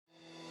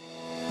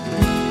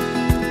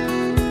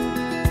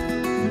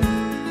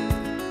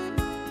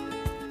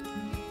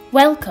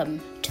Welcome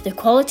to the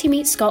Quality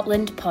Meat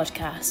Scotland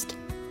podcast.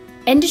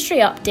 Industry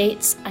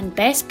updates and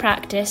best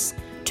practice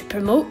to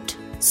promote,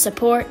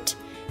 support,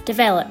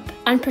 develop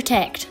and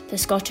protect the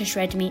Scottish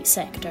red meat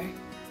sector.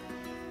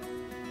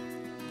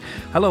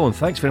 Hello and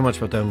thanks very much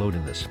for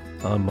downloading this.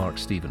 I'm Mark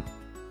Stephen.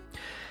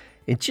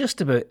 In just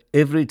about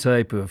every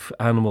type of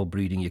animal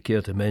breeding you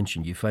care to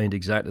mention, you find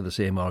exactly the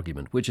same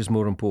argument. Which is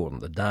more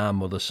important, the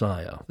dam or the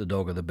sire, the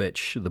dog or the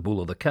bitch, the bull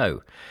or the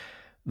cow?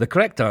 The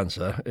correct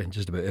answer, in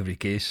just about every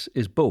case,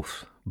 is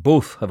both.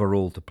 Both have a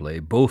role to play.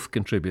 Both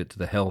contribute to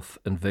the health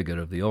and vigour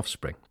of the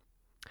offspring.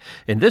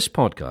 In this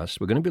podcast,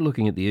 we're going to be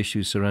looking at the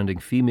issues surrounding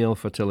female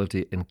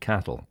fertility in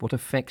cattle, what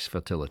affects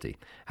fertility,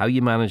 how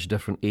you manage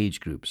different age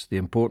groups, the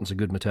importance of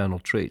good maternal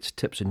traits,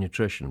 tips in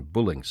nutrition,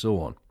 bulling, so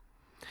on.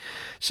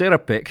 Sarah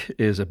Pick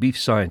is a beef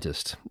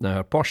scientist. Now,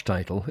 her posh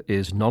title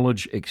is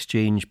Knowledge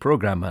Exchange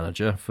Programme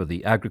Manager for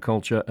the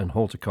Agriculture and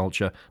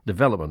Horticulture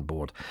Development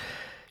Board.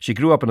 She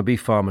grew up on a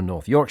beef farm in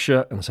North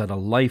Yorkshire and has had a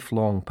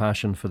lifelong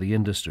passion for the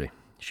industry.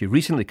 She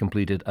recently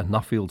completed a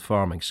Nuffield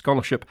Farming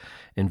Scholarship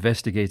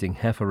investigating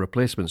heifer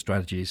replacement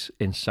strategies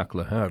in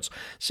suckler herds.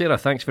 Sarah,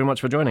 thanks very much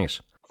for joining us.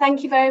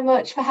 Thank you very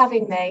much for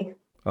having me.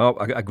 Oh,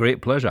 a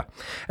great pleasure.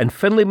 And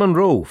Finlay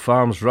Munro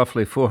farms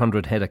roughly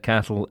 400 head of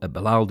cattle at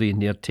Belaldy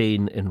near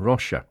Tain in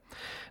Rossshire.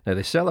 Now,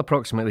 they sell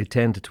approximately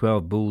 10 to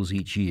 12 bulls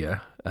each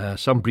year,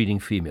 some breeding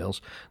females.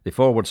 They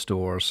forward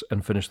stores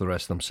and finish the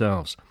rest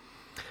themselves.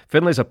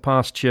 Finlay's a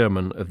past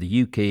chairman of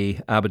the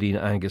UK Aberdeen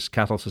Angus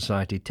Cattle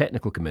Society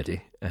Technical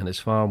Committee, and his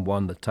farm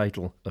won the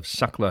title of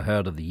Suckler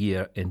Herd of the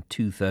Year in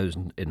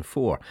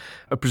 2004.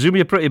 I presume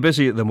you're pretty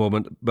busy at the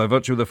moment by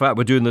virtue of the fact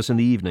we're doing this in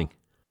the evening.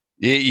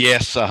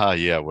 Yes,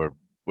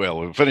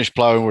 we've finished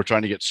ploughing, we're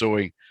trying to get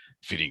sowing,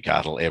 feeding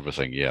cattle,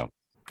 everything, yeah.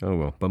 Oh,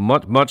 well, but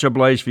much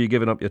obliged for you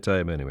giving up your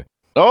time anyway.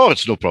 Oh,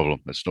 it's no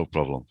problem.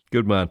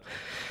 Good man.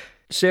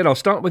 Sarah, I'll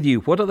start with you.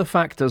 What are the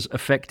factors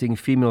affecting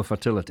female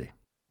fertility?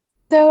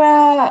 There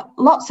are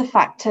lots of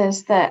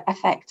factors that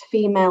affect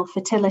female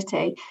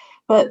fertility,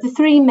 but the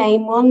three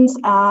main ones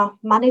are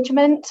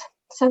management.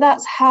 So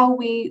that's how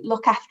we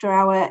look after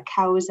our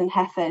cows and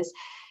heifers.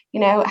 You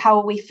know, how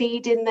are we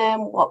feeding them,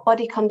 what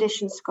body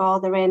condition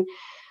score they're in,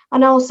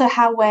 and also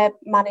how we're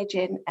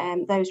managing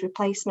those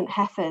replacement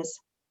heifers.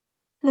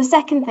 The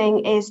second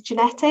thing is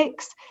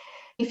genetics.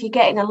 If you're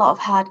getting a lot of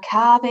hard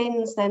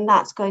calvings, then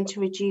that's going to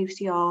reduce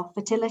your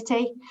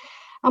fertility.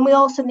 And we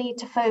also need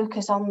to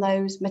focus on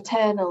those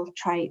maternal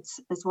traits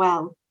as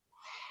well.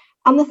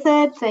 And the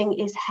third thing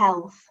is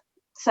health.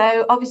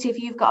 So obviously, if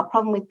you've got a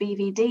problem with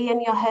BVD in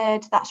your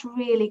herd, that's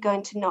really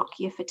going to knock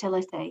your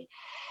fertility.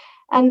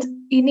 And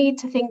you need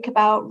to think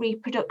about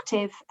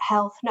reproductive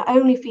health, not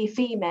only for your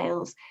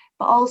females,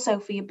 but also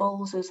for your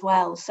bulls as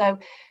well. So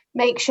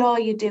make sure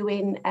you're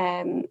doing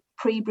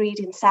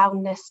pre-breeding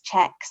soundness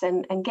checks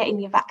and getting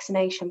your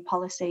vaccination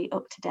policy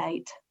up to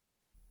date.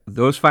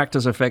 Those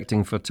factors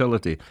affecting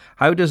fertility,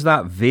 how does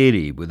that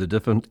vary with the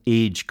different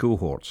age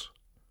cohorts?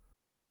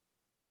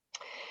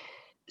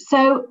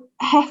 So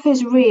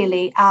heifers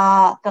really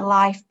are the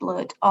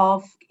lifeblood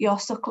of your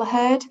suckler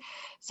herd.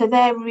 So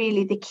they're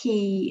really the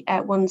key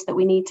ones that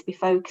we need to be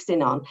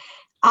focusing on.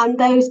 And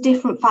those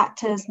different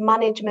factors,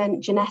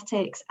 management,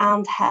 genetics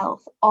and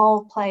health,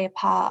 all play a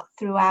part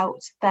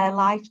throughout their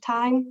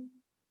lifetime.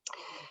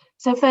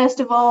 So first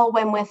of all,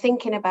 when we're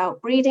thinking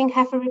about breeding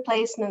heifer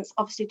replacements,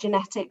 obviously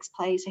genetics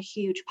plays a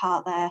huge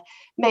part there.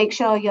 Make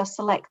sure you're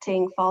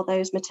selecting for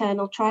those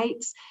maternal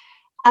traits.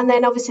 And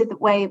then obviously the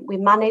way we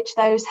manage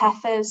those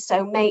heifers,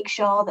 so make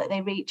sure that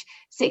they reach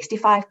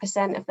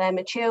 65% of their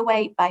mature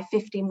weight by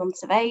 15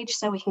 months of age,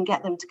 so we can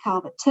get them to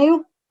calve at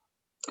 2.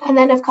 And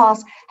then of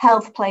course,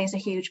 health plays a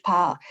huge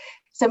part.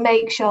 So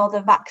make sure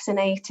they're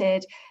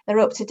vaccinated, they're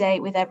up to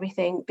date with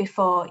everything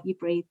before you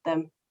breed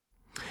them.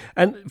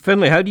 And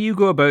Finlay, how do you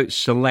go about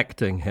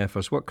selecting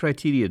heifers? What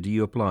criteria do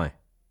you apply?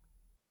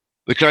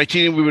 The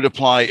criteria we would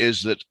apply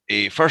is that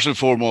first and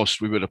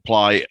foremost, we would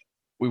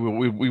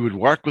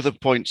work with a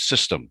point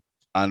system,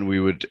 and we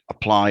would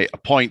apply a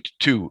point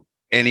to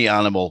any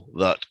animal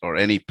or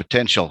any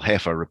potential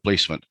heifer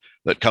replacement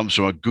that comes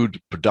from a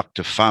good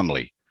productive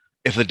family.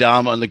 If the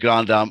dam and the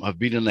grand dam have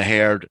been in the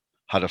herd,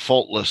 had a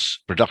faultless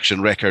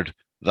production record,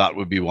 that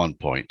would be 1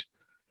 point.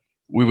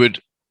 We would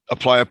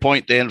apply a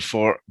point then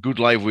for good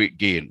live weight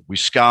gain. We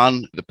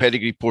scan the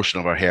pedigree portion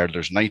of our herd.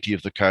 There's 90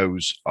 of the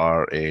cows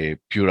are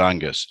pure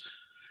Angus.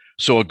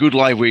 So a good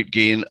live weight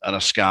gain and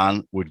a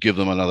scan would give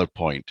them another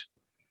point.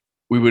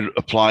 We would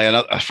apply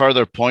a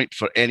further point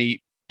for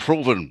any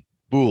proven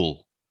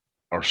bull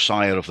or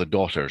sire of the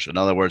daughters. In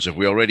other words, if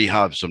we already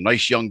have some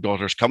nice young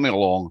daughters coming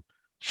along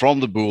from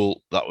the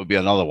bull, that would be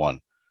another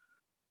one.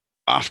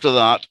 After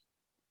that,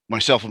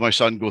 myself and my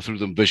son go through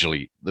them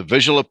visually. The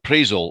visual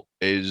appraisal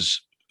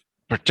is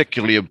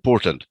particularly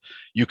important.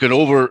 You can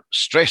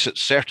overstress it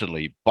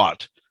certainly,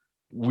 but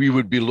we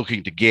would be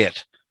looking to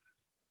get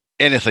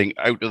anything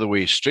out of the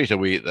way straight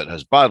away that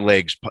has bad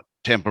legs,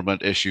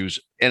 temperament issues,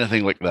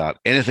 anything like that,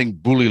 anything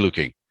bully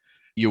looking.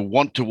 You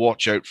want to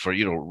watch out for,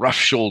 rough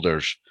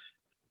shoulders,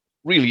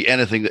 really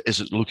anything that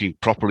isn't looking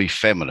properly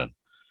feminine.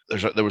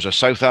 there was a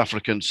South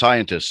African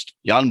scientist,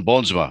 Jan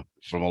Bonsma,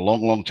 from a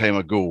long, long time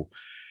ago.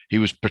 He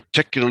was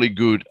particularly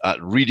good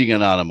at reading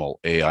an animal.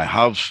 I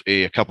have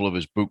a couple of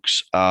his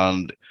books,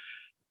 and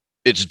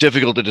it's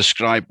difficult to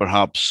describe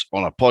perhaps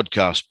on a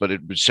podcast, but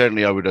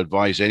I would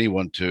advise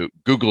anyone to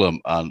Google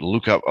him and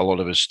look up a lot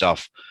of his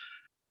stuff.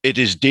 It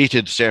is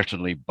dated,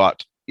 certainly,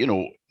 but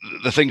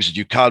the things that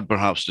you can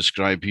perhaps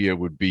describe here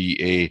would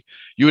be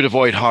you would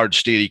avoid hard,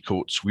 stary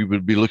coats. We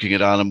would be looking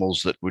at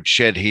animals that would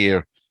shed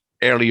hair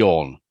early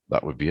on.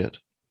 That would be it.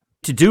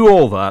 To do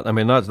all that, I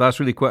mean, that's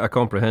really quite a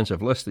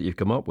comprehensive list that you've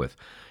come up with.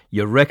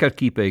 Your record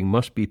keeping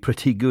must be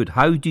pretty good.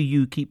 How do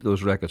you keep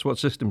those records? What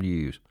system do you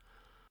use?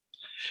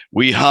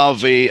 We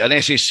have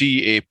an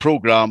SAC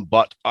program,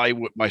 but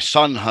my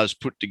son has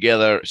put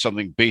together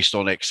something based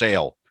on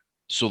Excel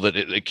so that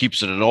it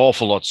keeps it an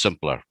awful lot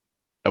simpler,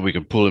 and we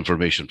can pull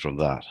information from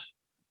that.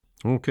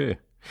 Okay.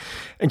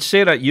 And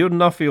Sarah, your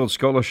Nuffield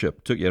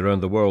Scholarship took you around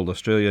the world,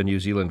 Australia, New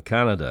Zealand,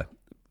 Canada.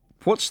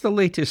 What's the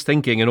latest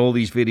thinking in all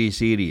these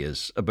various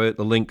areas about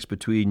the links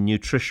between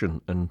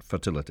nutrition and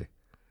fertility?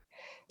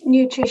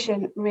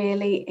 Nutrition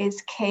really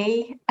is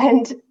key.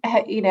 And,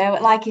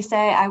 like you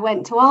say, I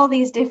went to all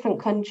these different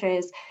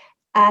countries,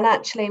 and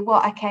actually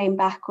what I came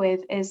back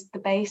with is the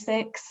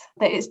basics,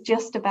 that it's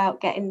just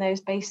about getting those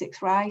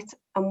basics right.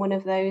 And one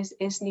of those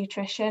is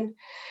nutrition.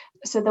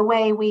 So the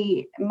way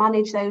we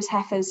manage those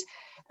heifers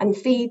and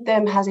feed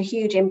them has a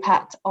huge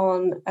impact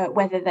on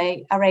whether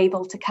they are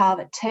able to calve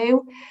at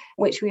 2,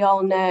 which we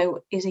all know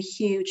is a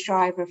huge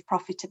driver of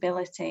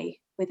profitability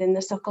within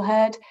the suckle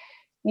herd.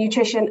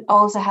 Nutrition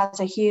also has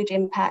a huge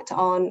impact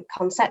on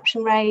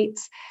conception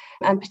rates,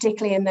 and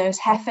particularly in those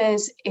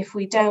heifers, if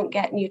we don't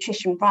get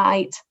nutrition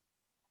right,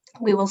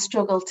 we will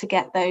struggle to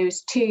get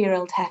those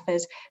 2-year-old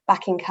heifers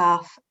back in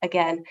calf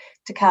again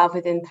to calve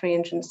within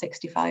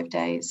 365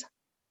 days.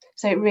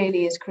 So it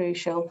really is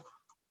crucial.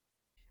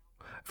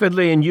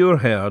 Finlay, in your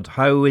herd,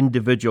 how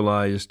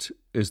individualised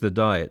is the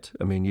diet?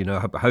 I mean,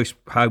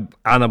 how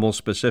animal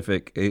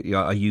specific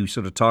are you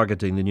sort of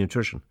targeting the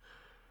nutrition?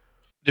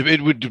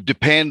 It would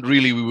depend,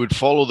 really. We would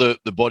follow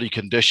the body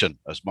condition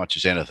as much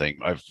as anything.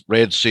 I've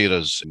read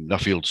Sarah's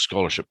Nuffield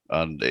Scholarship,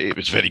 and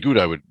it's very good.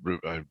 I would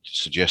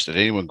suggest that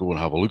anyone go and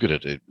have a look at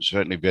it. It would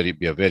certainly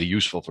be very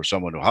useful for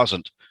someone who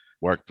hasn't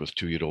worked with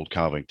 2-year-old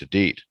calving to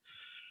date.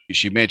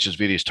 She mentions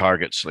various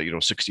targets, like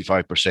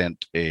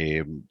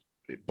 65%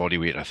 body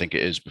weight, I think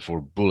it is,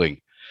 before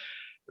bulling.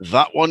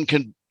 That one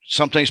can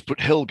sometimes put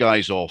hill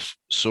guys off.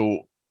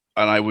 And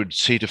I would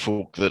say to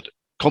folk that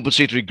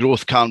compensatory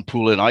growth can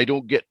pull in. I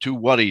don't get too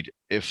worried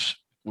if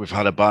we've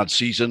had a bad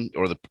season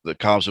or the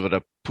calves have had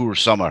a poor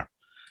summer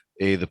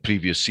the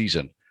previous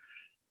season.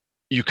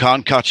 You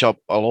can catch up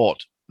a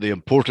lot. The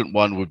important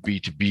one would be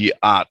to be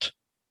at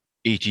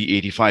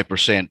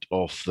 80-85%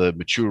 of the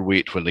mature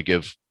weight when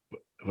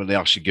they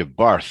actually give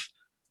birth,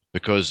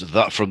 because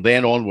that from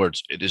then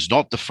onwards, it is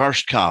not the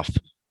first calf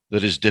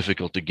that is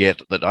difficult to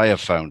get, that I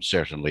have found,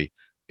 certainly.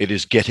 It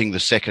is getting the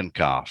second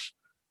calf.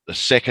 The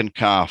second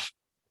calf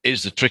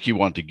is the tricky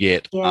one to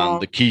get,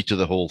 and the key to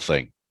the whole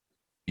thing.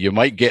 You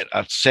might get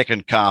a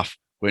second calf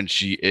when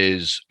she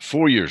is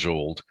 4 years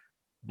old,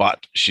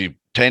 but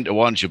 10 to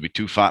 1, she'll be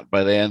too fat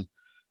by then.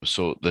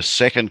 So the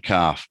second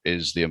calf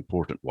is the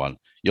important one.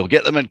 You'll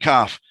get them in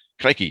calf,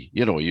 crikey,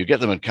 you get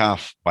them in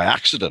calf by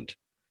accident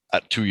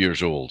at 2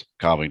 years old,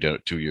 calving down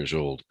at 2 years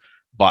old.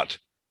 But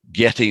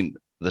getting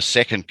the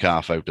second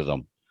calf out of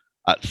them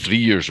at 3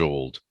 years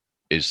old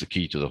is the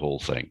key to the whole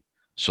thing.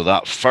 So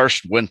that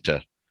first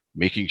winter,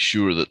 making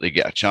sure that they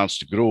get a chance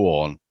to grow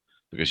on,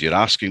 because you're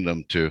asking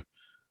them to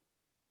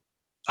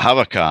have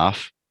a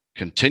calf,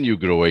 continue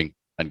growing,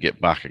 and get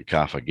back in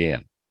calf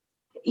again.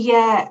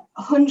 Yeah,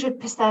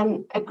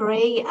 100%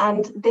 agree.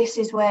 And this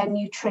is where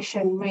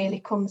nutrition really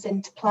comes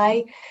into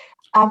play.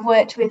 I've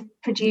worked with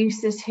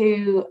producers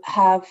who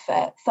have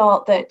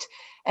thought that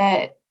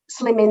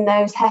slimming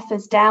those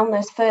heifers down,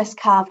 those first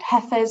calved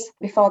heifers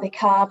before they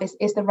calve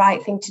is the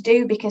right thing to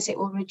do, because it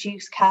will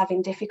reduce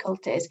calving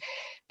difficulties.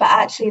 But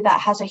actually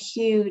that has a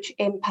huge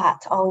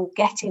impact on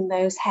getting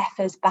those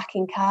heifers back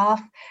in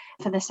calf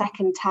for the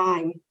second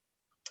time.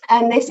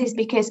 And this is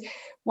because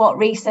what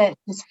research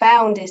has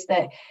found is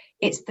that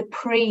it's the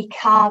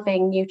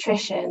pre-calving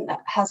nutrition that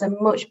has a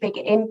much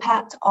bigger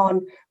impact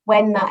on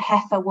when that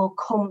heifer will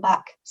come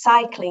back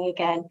cycling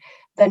again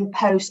than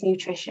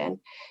post-nutrition.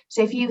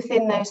 So if you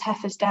thin those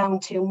heifers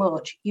down too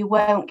much, you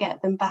won't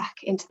get them back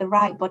into the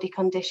right body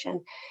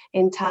condition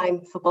in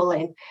time for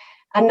bulling.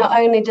 And not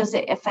only does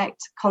it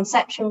affect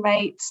conception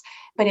rates,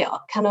 but it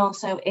can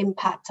also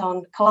impact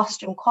on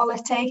colostrum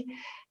quality,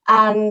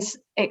 and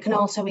it can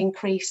also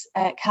increase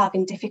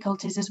calving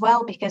difficulties as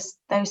well, because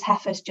those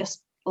heifers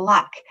just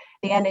lack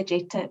the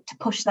energy to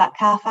push that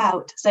calf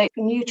out. So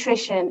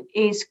nutrition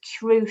is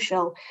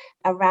crucial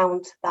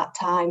around that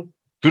time.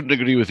 Couldn't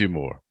agree with you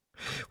more.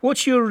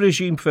 What's your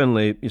regime,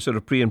 Finlay, your sort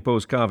of pre and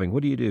post calving?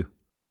 What do you do?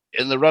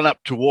 In the run up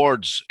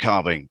towards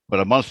calving, but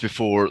a month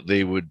before,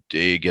 they would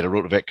get a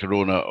Rotavirus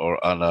corona or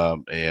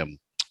a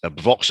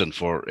Bavoxin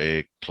for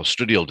a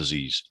clostridial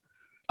disease,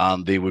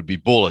 and they would be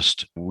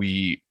bolused.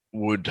 We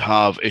would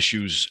have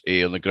issues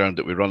on the ground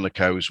that we run the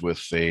cows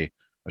with a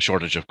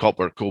shortage of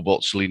copper,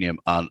 cobalt, selenium,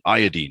 and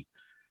iodine.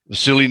 The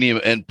selenium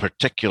in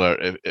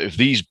particular, if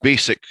these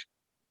basic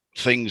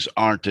things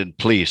aren't in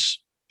place,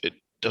 it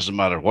doesn't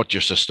matter what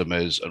your system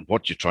is and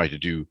what you try to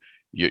do,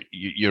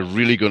 you're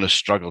really going to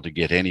struggle to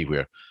get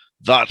anywhere.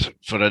 That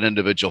for an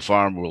individual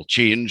farm will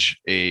change,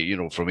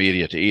 from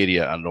area to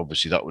area, and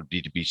obviously that would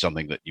need to be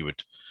something that you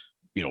would,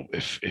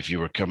 if you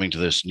were coming to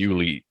this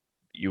newly,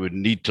 you would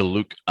need to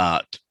look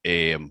at,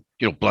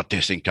 blood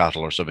testing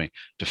cattle or something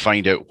to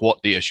find out what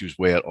the issues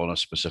were on a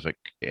specific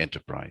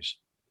enterprise.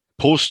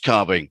 Post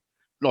calving,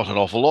 not an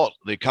awful lot.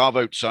 They calve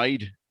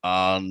outside,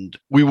 and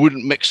we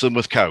wouldn't mix them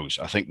with cows.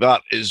 I think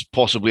that is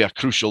possibly a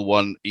crucial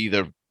one,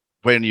 either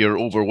when you're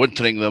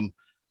overwintering them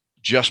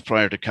just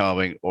prior to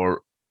calving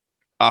or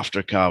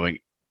after calving.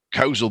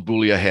 Cows will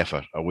bully a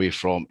heifer away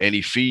from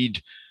any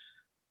feed.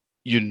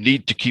 You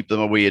need to keep them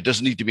away. It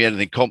doesn't need to be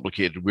anything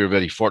complicated. We're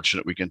very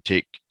fortunate we can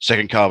take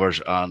second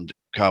calvers and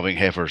calving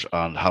heifers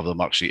and have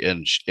them actually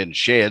in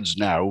sheds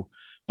now.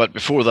 But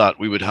before that,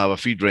 we would have a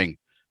feed ring,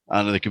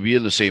 and they could be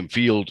in the same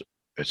field.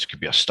 It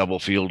could be a stubble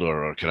field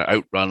or a kind of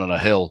outrun on a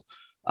hill,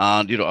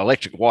 and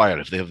electric wire.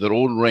 If they have their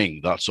own ring,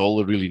 that's all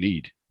they really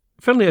need.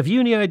 Finlay, have you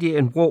any idea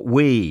in what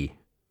way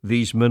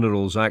these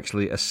minerals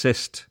actually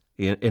assist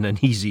in an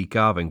easy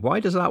calving? Why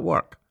does that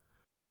work?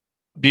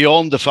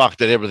 Beyond the fact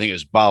that everything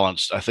is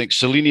balanced, I think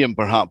selenium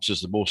perhaps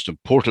is the most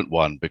important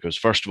one, because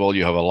first of all,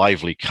 you have a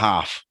lively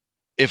calf.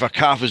 If a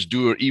calf is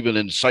dour even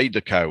inside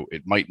the cow,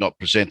 it might not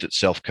present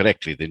itself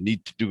correctly. They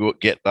need to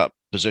get that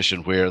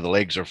position where the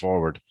legs are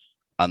forward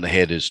and the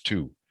head is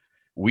too.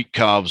 Weak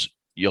calves,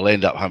 you'll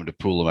end up having to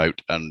pull them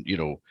out and,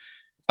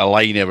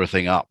 align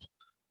everything up.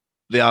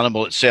 The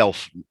animal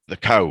itself, the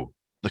cow,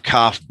 the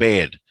calf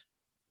bed,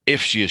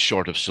 if she is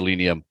short of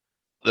selenium,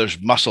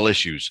 there's muscle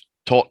issues,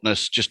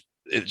 tautness,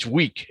 it's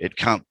weak. It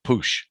can't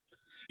push.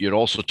 You're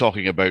also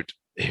talking about,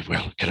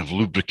 kind of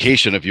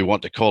lubrication, if you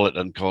want to call it,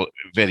 and call it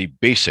very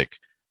basic.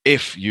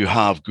 If you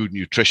have good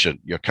nutrition,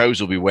 your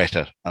cows will be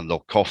wetter and they'll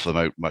cough them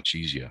out much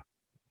easier.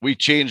 We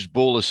changed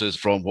boluses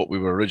from what we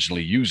were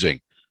originally using,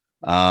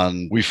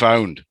 and we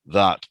found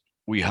that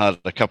we had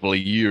a couple of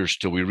years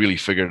till we really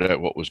figured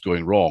out what was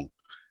going wrong.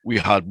 We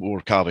had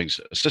more calvings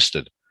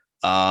assisted,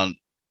 and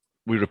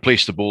we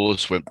replaced the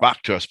bolus, went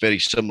back to us very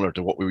similar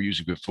to what we were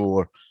using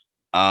before,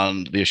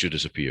 and the issue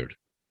disappeared.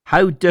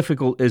 How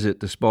difficult is it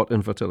to spot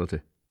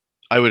infertility?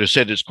 I would have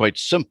said it's quite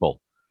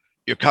simple.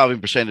 Your calving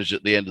percentage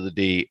at the end of the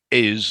day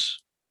is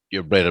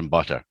your bread and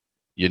butter.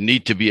 You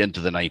need to be into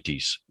the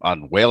 90s,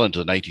 and well into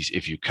the 90s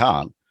if you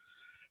can.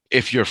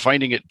 If you're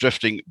finding it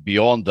drifting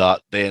beyond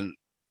that, then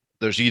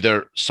there's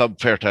either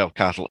subfertile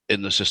cattle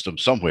in the system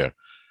somewhere.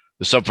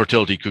 The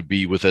subfertility could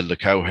be within the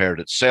cow herd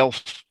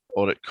itself,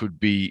 or it could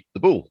be the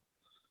bull.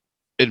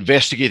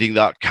 Investigating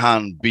that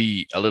can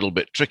be a little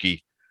bit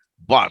tricky,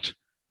 but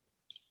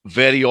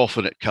very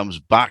often it comes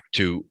back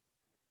to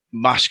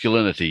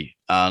masculinity,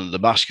 and the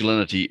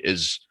masculinity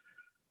is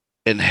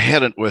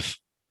inherent with,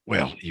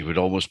 you would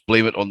almost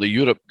blame it on the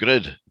Europe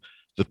grid,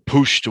 the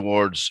push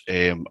towards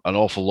an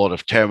awful lot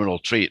of terminal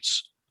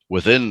traits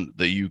within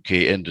the UK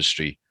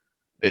industry.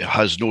 It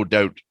has no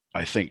doubt,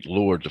 I think,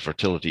 lowered the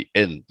fertility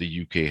in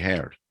the UK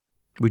herd.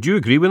 Would you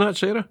agree with that,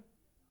 Sarah?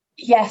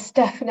 Yes,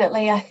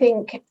 definitely. I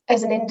think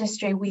as an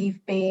industry,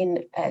 we've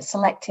been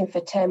selecting for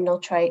terminal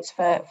traits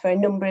for a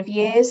number of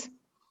years.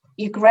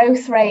 Your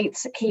growth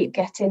rates keep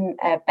getting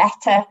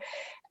better.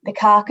 The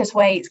carcass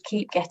weights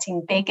keep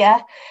getting bigger.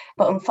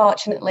 But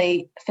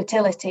unfortunately,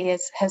 fertility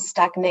has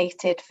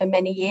stagnated for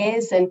many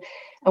years. And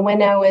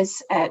when I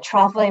was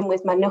travelling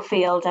with my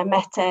Nuffield, I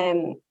met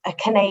a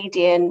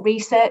Canadian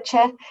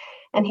researcher.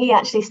 And he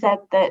actually said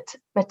that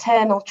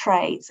maternal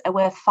traits are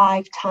worth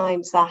 5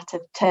 times that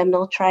of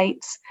terminal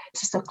traits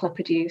to suckler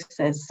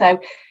producers. So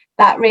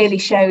that really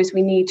shows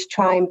we need to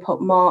try and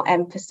put more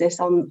emphasis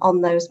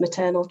on those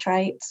maternal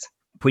traits.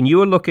 When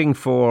you're looking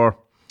for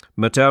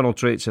maternal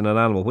traits in an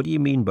animal, what do you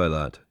mean by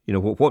that?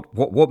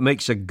 What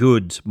makes a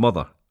good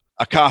mother?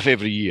 A calf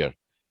every year.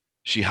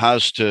 She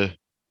has to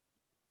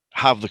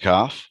have the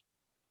calf.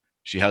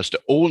 She has to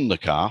own the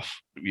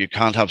calf. You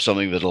can't have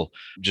something that'll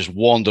just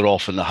wander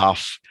off in the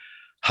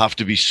have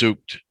to be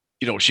soaked.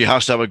 She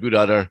has to have a good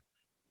udder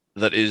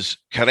that is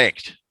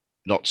correct,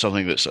 not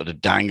something that's sort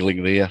of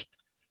dangling there.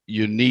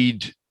 You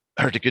need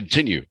her to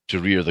continue to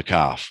rear the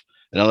calf.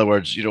 In other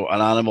words,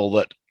 an animal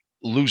that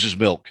loses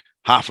milk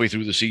halfway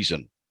through the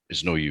season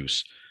is no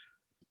use.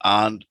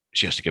 And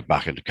she has to get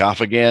back into calf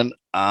again,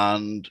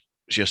 and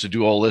she has to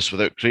do all this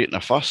without creating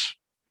a fuss.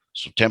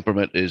 So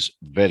temperament is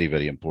very,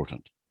 very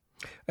important.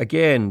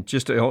 Again,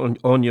 just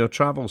on your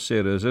travels,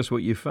 Sarah, is this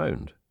what you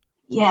found?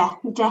 Yeah,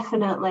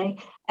 definitely.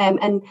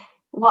 And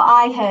what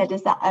I heard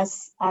is that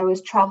as I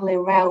was travelling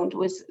around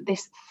was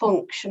this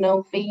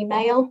functional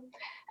female.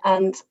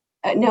 And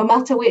no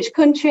matter which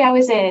country I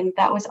was in,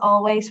 that was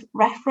always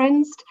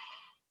referenced.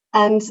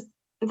 And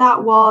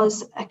that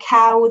was a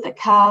cow that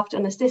calved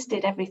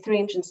unassisted every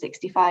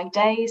 365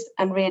 days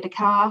and reared a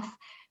calf,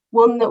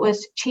 one that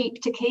was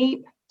cheap to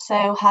keep.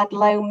 so had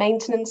low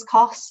maintenance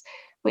costs,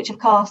 which of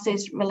course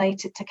is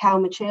related to cow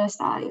mature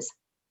size.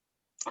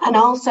 And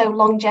also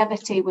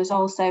longevity was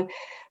also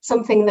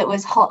something that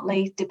was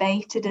hotly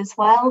debated as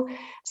well.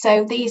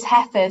 So these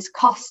heifers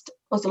cost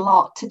us a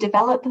lot to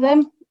develop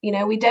them. You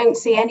know, we don't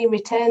see any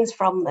returns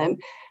from them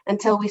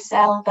until we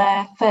sell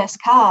their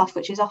first calf,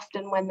 which is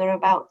often when they're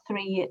about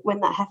when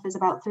that heifer's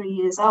about 3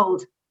 years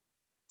old.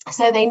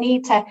 So they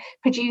need to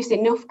produce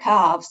enough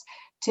calves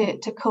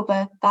to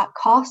cover that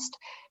cost,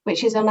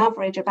 which is on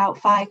average about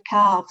 5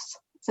 calves.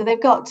 So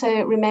they've got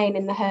to remain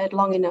in the herd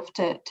long enough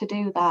to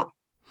do that.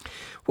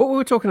 What we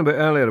were talking about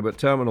earlier about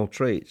terminal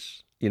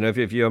traits, you know,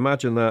 if you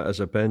imagine that as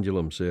a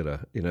pendulum,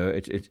 Sarah, you know,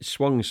 it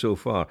swung so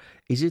far.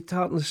 Is it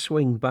starting to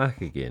swing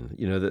back again?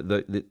 You know,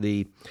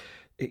 the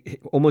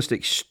almost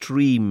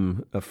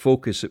extreme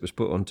focus that was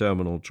put on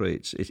terminal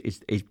traits.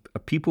 Are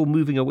people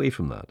moving away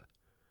from that?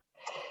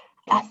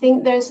 I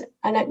think there's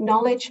an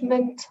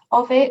acknowledgement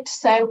of it.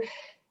 So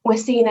we're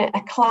seeing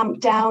a clamp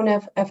down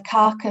of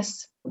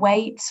carcass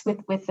weights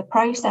with the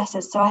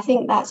processors. So I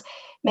think that's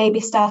maybe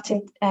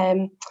starting,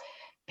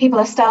 people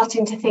are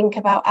starting to think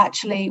about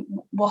actually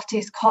what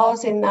is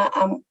causing that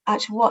and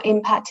actually what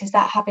impact is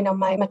that having on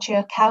my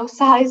mature cow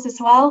size as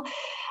well.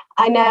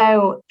 I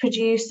know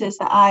producers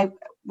that I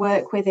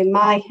work with in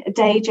my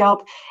day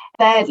job,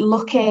 they're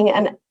looking,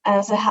 and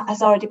as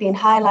has already been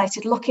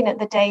highlighted, looking at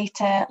the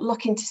data,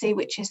 looking to see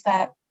which is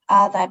their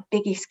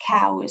biggest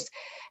cows,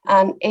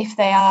 and if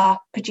they are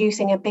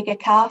producing a bigger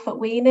calf at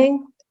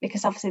weaning,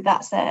 because obviously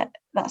that's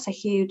a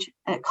huge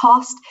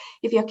cost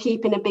if you're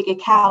keeping a bigger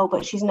cow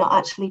but she's not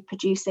actually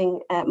producing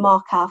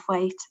more calf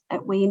weight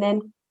at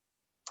weaning.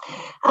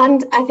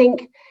 And I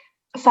think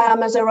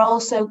farmers are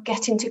also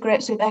getting to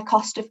grips with their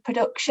cost of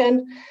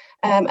production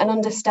and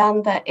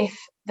understand that if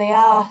they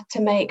are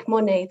to make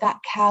money, that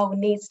cow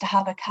needs to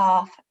have a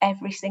calf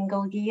every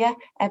single year,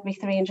 every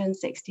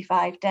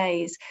 365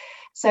 days.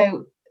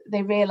 So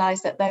they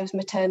realise that those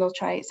maternal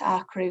traits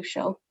are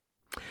crucial.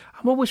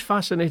 I'm always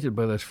fascinated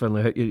by this,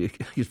 Finlay.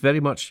 It's very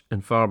much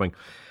in farming.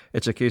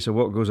 It's a case of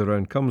what goes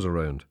around comes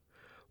around.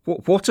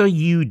 What are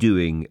you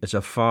doing as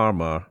a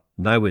farmer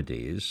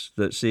nowadays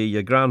that, say,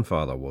 your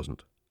grandfather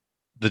wasn't?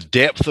 The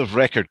depth of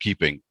record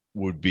keeping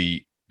would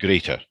be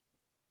greater.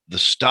 The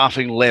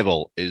staffing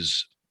level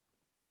is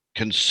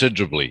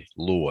considerably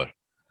lower.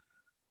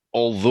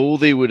 Although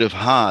they would have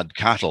had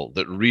cattle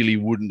that really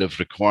wouldn't have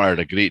required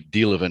a great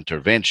deal of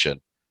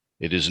intervention,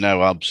 it is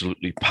now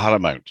absolutely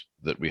paramount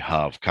that we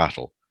have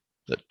cattle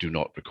that do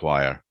not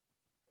require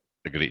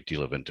a great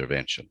deal of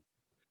intervention.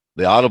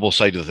 The arable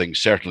side of things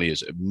certainly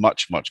is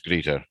much, much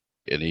greater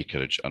in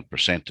acreage and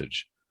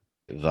percentage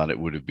than it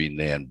would have been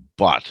then.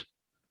 But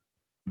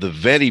the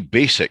very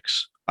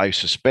basics, I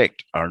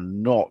suspect, are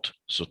not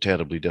so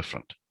terribly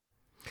different.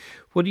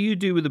 What do you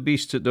do with the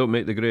beasts that don't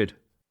make the grade?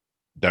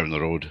 Down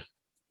the road.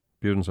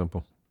 Pure and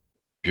simple.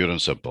 Pure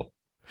and simple.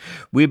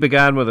 We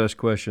began with this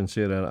question,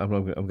 Sarah, and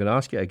I'm going to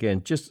ask you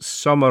again. Just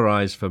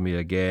summarise for me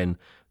again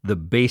the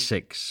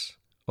basics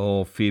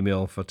of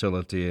female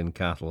fertility in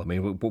cattle. I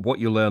mean, what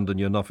you learned in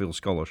your Nuffield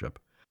scholarship.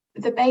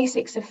 The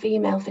basics of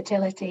female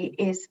fertility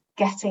is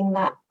getting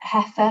that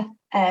heifer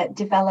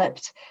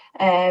developed,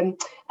 and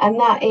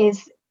that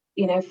is,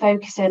 you know,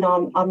 focusing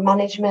on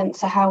management.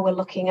 So how we're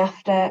looking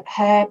after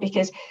her,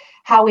 because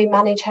how we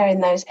manage her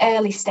in those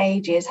early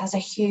stages has a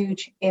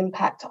huge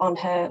impact on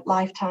her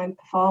lifetime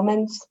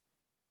performance.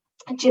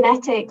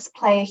 Genetics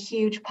play a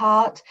huge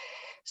part.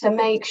 So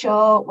make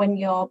sure when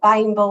you're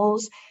buying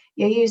bulls,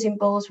 you're using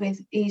bulls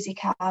with easy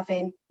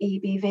calving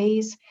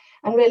EBVs,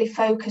 and really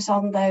focus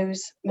on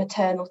those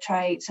maternal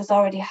traits, as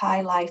already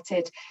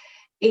highlighted: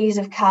 ease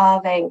of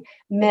calving,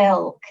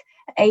 milk,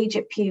 age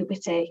at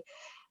puberty,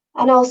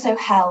 and also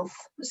health.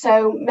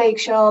 So make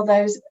sure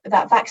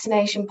that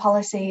vaccination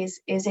policy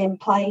is in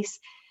place.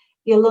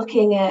 You're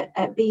looking at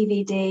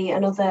BVD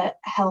and other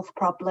health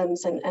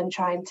problems and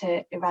trying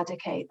to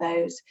eradicate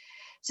those.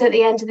 So at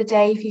the end of the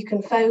day, if you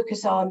can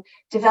focus on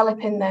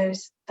developing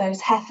those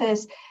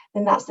heifers,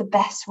 then that's the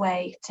best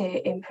way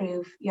to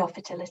improve your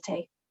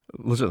fertility.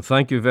 Listen,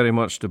 thank you very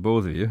much to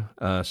both of you.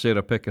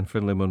 Sarah Pick and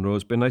Finlay Munro.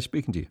 It's been nice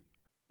speaking to you.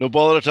 No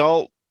bother at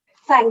all.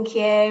 Thank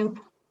you.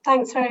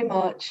 Thanks very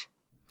much.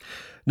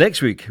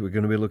 Next week, we're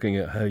going to be looking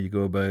at how you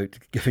go about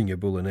giving your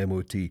bull an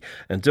MOT.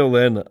 Until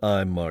then,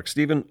 I'm Mark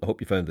Stephen. I hope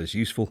you found this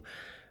useful,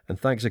 and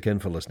thanks again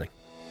for listening.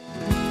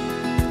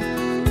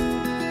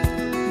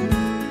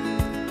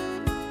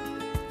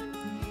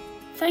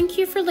 Thank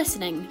you for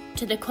listening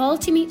to the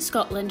Quality Meat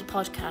Scotland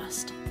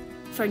podcast.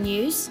 For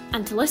news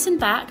and to listen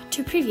back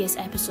to previous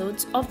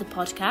episodes of the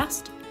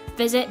podcast,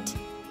 visit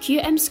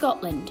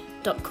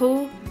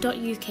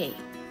qmscotland.co.uk.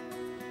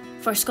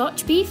 For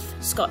Scotch beef,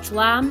 Scotch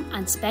lamb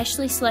and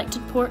specially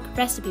selected pork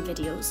recipe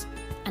videos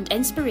and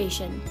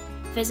inspiration,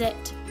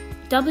 visit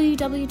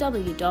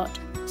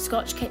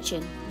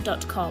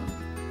www.scotchkitchen.com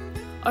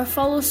or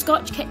follow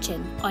Scotch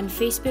Kitchen on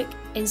Facebook,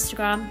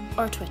 Instagram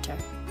or Twitter.